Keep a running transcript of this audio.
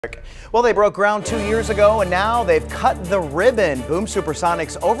Well, they broke ground 2 years ago, and now they've cut the ribbon. Boom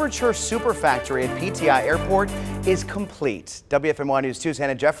Supersonic's Overture Super Factory at PTI Airport is complete. WFMY News 2's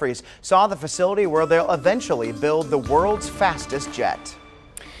Hannah Jeffries saw the facility where they'll eventually build the world's fastest jet.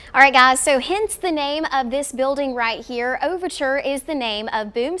 All right, guys, so hence the name of this building right here. Overture is the name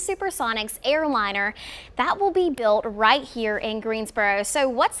of Boom Supersonic's airliner that will be built right here in Greensboro. So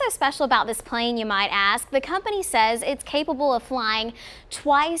what's so special about this plane, you might ask? The company says it's capable of flying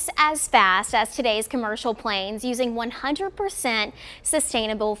twice as fast as today's commercial planes using 100%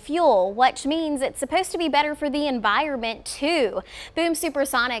 sustainable fuel, which means it's supposed to be better for the environment too. Boom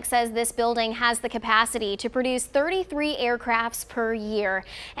Supersonic says this building has the capacity to produce 33 aircrafts per year.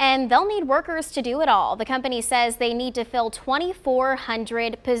 And they'll need workers to do it all. The company says they need to fill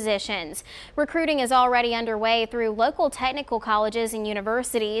 2,400 positions. Recruiting is already underway through local technical colleges and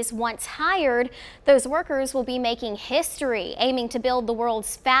universities. Once hired, those workers will be making history, aiming to build the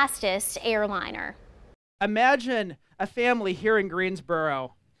world's fastest airliner. Imagine a family here in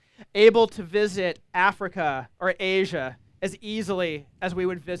Greensboro able to visit Africa or Asia as easily as we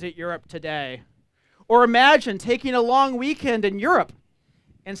would visit Europe today. Or imagine taking a long weekend in Europe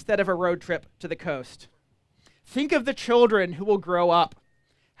instead of a road trip to the coast. Think of the children who will grow up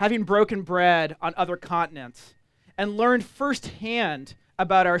having broken bread on other continents and learned firsthand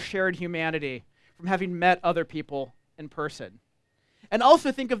about our shared humanity from having met other people in person. And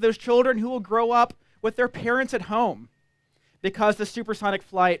also think of those children who will grow up with their parents at home because the supersonic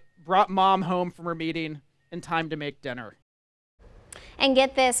flight brought mom home from her meeting in time to make dinner. And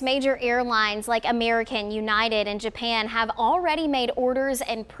get this, major airlines like American, United, and Japan have already made orders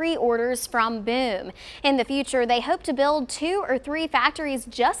and pre-orders from Boom. In the future, they hope to build 2 or 3 factories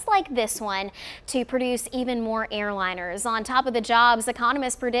just like this one to produce even more airliners. On top of the jobs,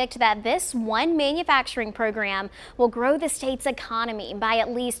 economists predict that this one manufacturing program will grow the state's economy by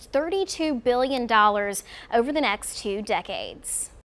at least $32 billion over the next 2 decades.